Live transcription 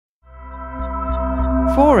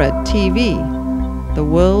FORA.tv. The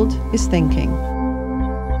world is thinking.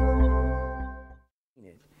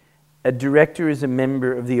 A director is a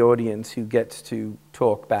member of the audience who gets to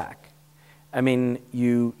talk back. I mean,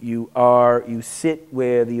 you sit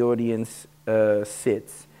where the audience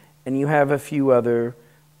sits, and you have a few other,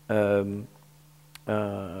 you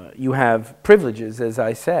have privileges, as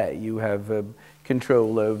I say. You have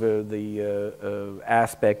control over the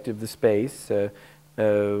aspect of the space,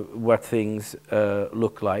 what things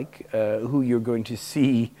look like, who you're going to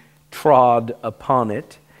see trod upon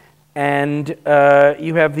it. And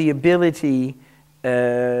you have the ability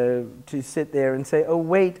to sit there and say, oh,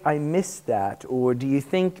 wait, I missed that. Or do you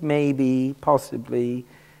think maybe, possibly,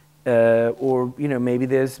 or, you know, maybe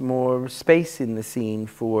there's more space in the scene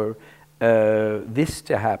for this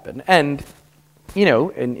to happen. And, you know,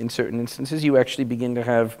 in certain instances, you actually begin to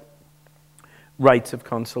have rights of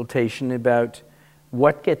consultation about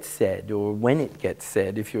what gets said or when it gets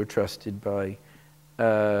said if you're trusted by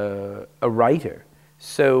a writer.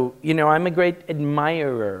 So, you know, I'm a great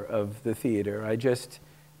admirer of the theater. I just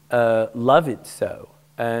love it so.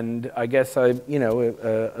 And I guess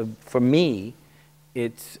for me,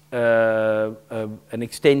 it's an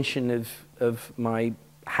extension of my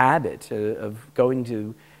habit of going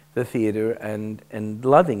to the theater and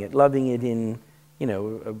loving it in, you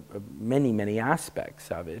know, many, many aspects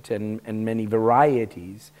of it and many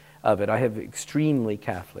varieties of it. I have extremely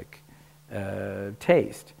Catholic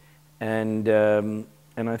taste. And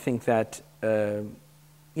I think that,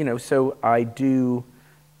 you know, so I do,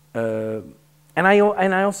 and I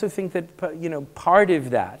also think that, you know, part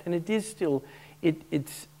of that, and it is still,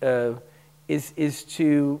 is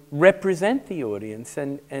to represent the audience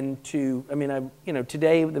and to, I mean, you know,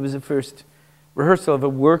 today there was a first rehearsal of a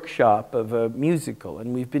workshop of a musical,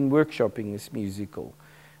 and we've been workshopping this musical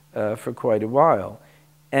for quite a while,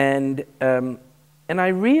 and I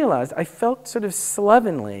realized, I felt sort of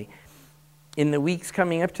slovenly in the weeks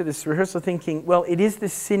coming up to this rehearsal thinking, well, it is the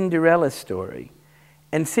Cinderella story.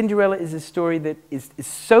 And Cinderella is a story that is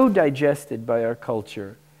so digested by our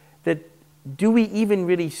culture that do we even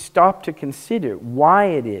really stop to consider why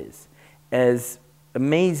it is as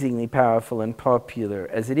amazingly powerful and popular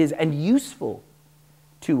as it is and useful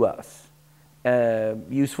to us.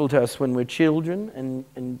 Useful to us when we're children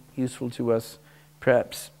and useful to us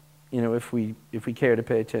perhaps, you know, if we care to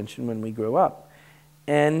pay attention when we grow up.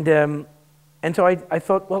 And so I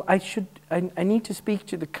thought, well, I need to speak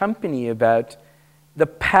to the company about the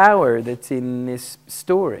power that's in this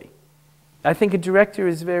story. I think a director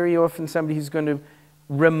is very often somebody who's going to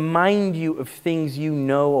remind you of things you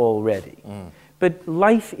know already. But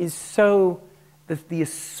life is so, the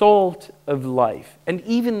assault of life, and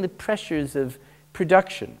even the pressures of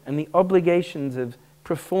production and the obligations of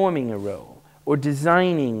performing a role or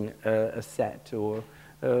designing a set or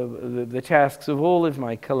the tasks of all of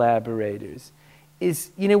my collaborators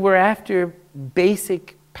is, you know, we're after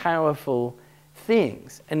basic, powerful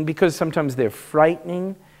things. And because sometimes they're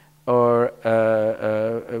frightening or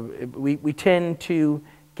we tend to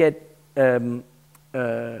get,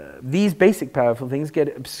 these basic, powerful things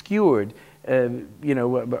get obscured. You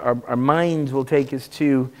know, our minds will take us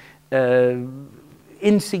to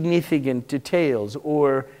insignificant details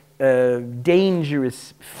or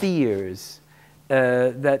dangerous fears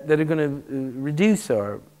that are going to reduce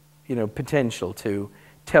our, you know, potential to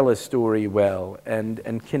tell a story well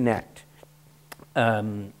and connect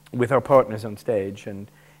with our partners on stage and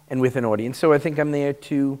with an audience. So I think I'm there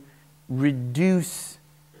to reduce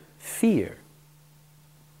fear.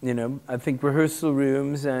 You know, I think rehearsal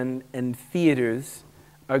rooms and theaters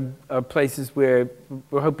are places where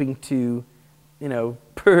we're hoping to, you know,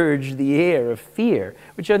 purge the air of fear,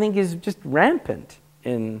 which I think is just rampant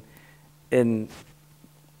in the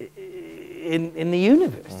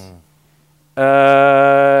universe. You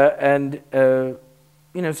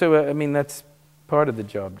know, so I mean, that's part of the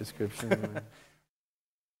job description.